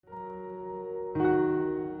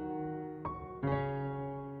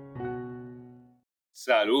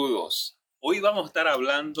Saludos. Hoy vamos a estar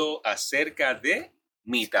hablando acerca de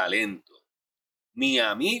mi talento, mi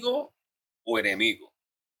amigo o enemigo.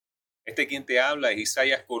 Quien te habla es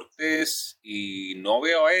Isaías Cortés y no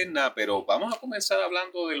veo a Edna, pero vamos a comenzar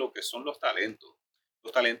hablando de lo que son los talentos.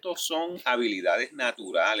 Los talentos son habilidades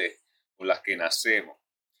naturales con las que nacemos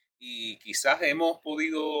y quizás hemos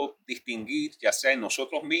podido distinguir, ya sea en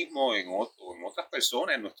nosotros mismos, o en otras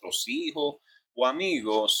personas, en nuestros hijos o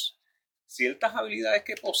amigos, ciertas habilidades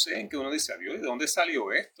que poseen, que uno dice, Dios, ¿de dónde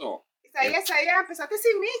salió esto? Isaías, empezaste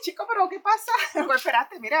sin mí, chico, pero ¿qué pasa? Pues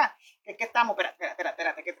espérate, mira, que estamos,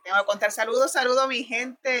 espérate, que te tengo que contar. Saludos a mi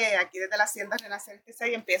gente aquí desde la Hacienda Renacer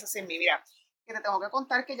y empieza sin mí, mira, que te tengo que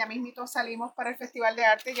contar que ya mismito salimos para el Festival de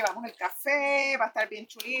Arte, llevamos el café, va a estar bien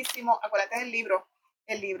chulísimo, acuérdate del libro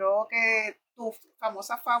que tu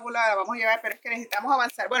famosa fábula la vamos a llevar, pero es que necesitamos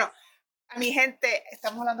avanzar. Bueno, a mi gente,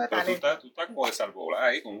 estamos hablando de talento. Tú estás como de salvolar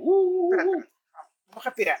ahí, con Espérate, vamos a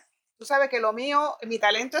respirar. Tú sabes que mi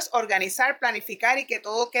talento es organizar, planificar y que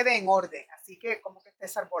todo quede en orden. Así que, como que esté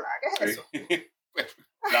salvolada, ¿qué es eso?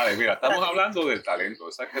 Dale, mira, estamos hablando del talento,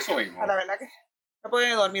 eso mismo. La verdad que no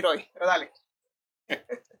puedo dormir hoy, pero dale.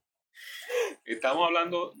 Estamos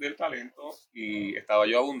hablando del talento y estaba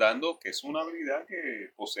yo abundando que es una habilidad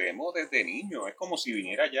que poseemos desde niño. Es como si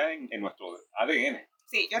viniera ya en nuestro ADN.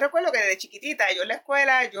 Sí, yo recuerdo que desde chiquitita, yo en la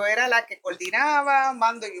escuela, yo era la que coordinaba,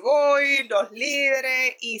 mando y voy, los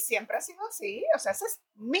líderes, y siempre ha sido así. O sea, ese es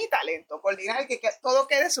mi talento, coordinar y que todo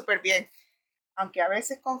quede súper bien. Aunque a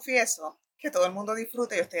veces confieso que todo el mundo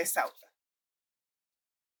disfruta y yo estoy exhausta.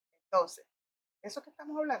 Entonces, ¿eso que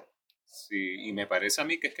estamos hablando? Sí, y me parece a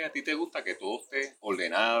mí que es que a ti te gusta que todo esté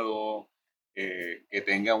ordenado, que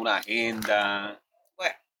tenga una agenda,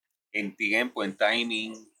 Bueno, en tiempo, en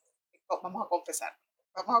timing. vamos a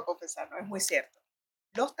confesar, no es muy cierto.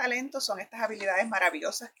 Los talentos son estas habilidades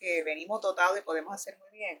maravillosas que venimos dotados y podemos hacer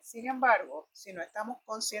muy bien. Sin embargo, si no estamos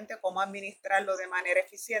conscientes de cómo administrarlo de manera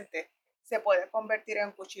eficiente, se puede convertir en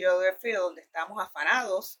un cuchillo de filo donde estamos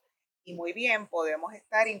afanados y muy bien podemos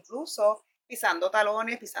estar incluso pisando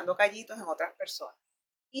talones, pisando callitos en otras personas.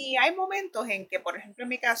 Y hay momentos en que, por ejemplo, en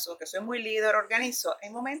mi caso, que soy muy líder, organizo, hay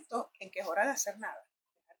momentos en que es hora de hacer nada,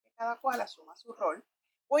 dejar que cada cual asuma su rol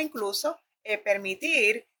o incluso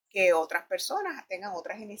permitir que otras personas tengan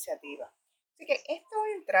otras iniciativas. Así que esto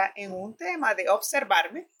entra en un tema de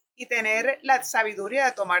observarme y tener la sabiduría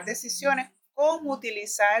de tomar decisiones, cómo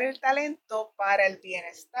utilizar el talento para el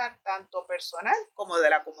bienestar tanto personal como de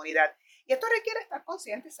la comunidad. Y esto requiere estar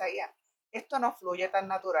conscientes allá. Esto no fluye tan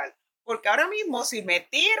natural. Porque ahora mismo, si me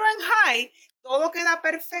tiro en high, todo queda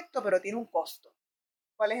perfecto, pero tiene un costo.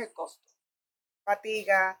 ¿Cuál es el costo?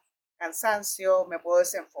 Fatiga, cansancio, me puedo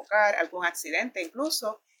desenfocar, algún accidente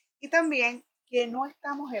incluso. Y también que no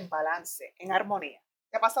estamos en balance, en armonía.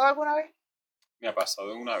 ¿Te ha pasado alguna vez? Me ha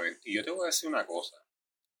pasado una vez. Y yo te voy a decir una cosa.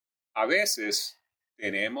 A veces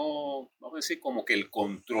tenemos, vamos a decir, como que el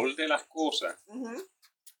control de las cosas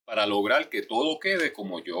para lograr que todo quede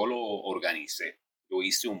como yo lo organicé. Yo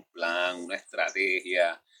hice un plan, una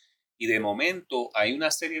estrategia, y de momento hay una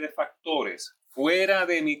serie de factores fuera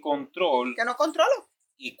de mi control. Que no controlo.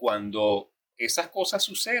 Y cuando esas cosas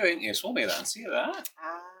suceden, eso me da ansiedad.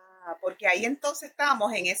 Porque ahí entonces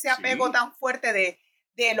estamos en ese apego tan fuerte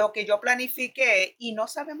de lo que yo planifiqué y no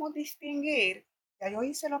sabemos distinguir, ya yo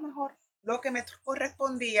hice lo mejor, lo que me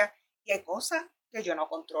correspondía y hay cosas que yo no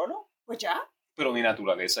controlo, pues ya. Pero mi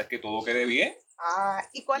naturaleza es que todo quede bien.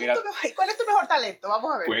 ¿Y cuál es tu mejor talento?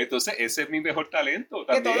 Vamos a ver. Pues entonces ese es mi mejor talento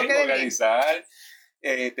también, organizar,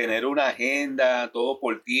 tener una agenda, todo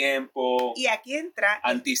por tiempo. Y aquí entra...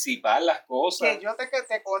 Anticipar las cosas. Que yo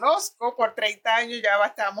te conozco por 30 años, ya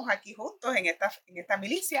estamos aquí juntos en esta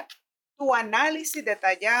milicia. Tu análisis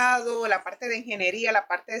detallado, la parte de ingeniería, la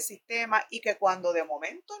parte de sistema, y que cuando de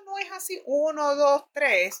momento no es así, 1, 2,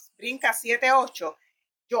 3, brinca 7, 8,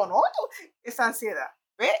 yo noto esa ansiedad,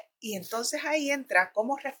 ¿ves? Y entonces ahí entra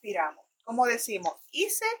cómo respiramos, cómo decimos,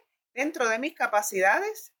 hice dentro de mis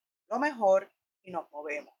capacidades lo mejor y nos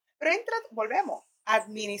movemos. Pero volvemos,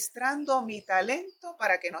 administrando mi talento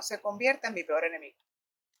para que no se convierta en mi peor enemigo.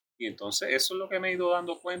 Y entonces eso es lo que me he ido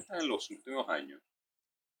dando cuenta en los últimos años.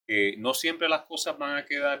 Que no siempre las cosas van a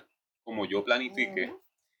quedar como yo planifiqué.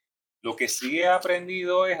 Lo que sí he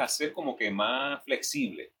aprendido es a ser como que más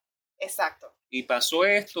flexible. Exacto. Y pasó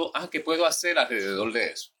esto, ¿qué puedo hacer alrededor de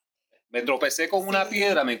eso? Me tropecé con una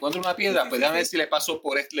piedra, me encuentro una piedra, pues déjame ver si le paso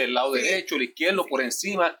por el lado derecho, el izquierdo, por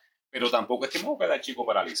encima, pero tampoco es que me voy a quedar chico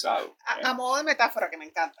paralizado. A modo de metáfora que me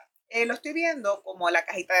encanta. Lo estoy viendo como la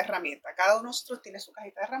cajita de herramientas. Cada uno de nosotros tiene su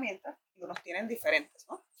cajita de herramientas y unos tienen diferentes,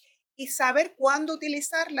 ¿no? y saber cuándo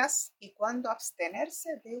utilizarlas y cuándo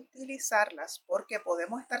abstenerse de utilizarlas, porque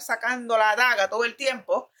podemos estar sacando la daga todo el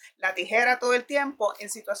tiempo, la tijera todo el tiempo en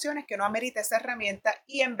situaciones que no amerita esa herramienta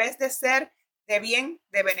y en vez de ser de bien,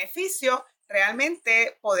 de beneficio,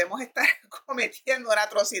 realmente podemos estar cometiendo una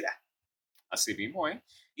atrocidad. Así mismo, ¿eh?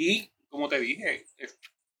 Y como te dije,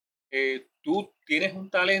 tú tienes un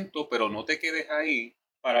talento, pero no te quedes ahí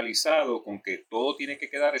paralizado con que todo tiene que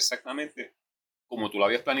quedar exactamente como tú lo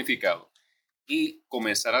habías planificado y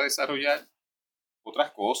comenzar a desarrollar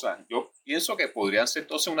otras cosas. Yo pienso que podrían ser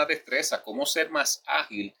entonces una destreza, cómo ser más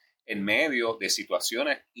ágil en medio de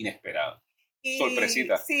situaciones inesperadas. Y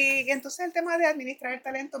Sorpresita. sí, entonces el tema de administrar el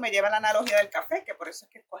talento me lleva a la analogía del café, que por eso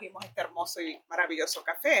es que escogimos este hermoso y maravilloso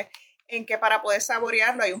café, en que para poder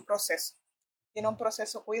saborearlo hay un proceso. Tiene un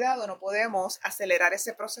proceso cuidado, no podemos acelerar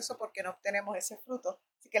ese proceso porque no obtenemos ese fruto.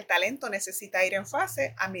 Así que el talento necesita ir en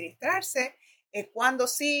fase, administrarse, cuándo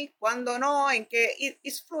sí, cuándo no, en qué,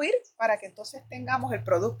 y fluir para que entonces tengamos el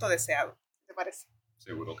producto deseado. ¿Te parece?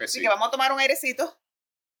 Seguro que Así que sí. vamos a tomar un airecito.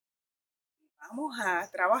 Vamos a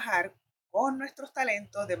trabajar con nuestros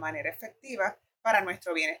talentos de manera efectiva para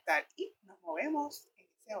nuestro bienestar y nos movemos en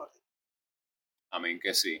ese orden. Amén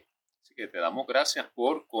que sí. Así que te damos gracias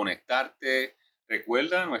por conectarte.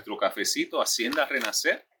 Recuerda nuestro cafecito Hacienda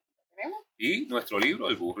Renacer ¿Tenemos? y nuestro libro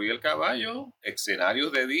El burro y el caballo,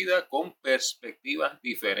 escenarios de vida con perspectivas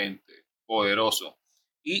diferentes. Poderoso.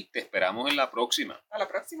 Y te esperamos en la próxima. Hasta la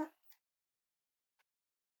próxima.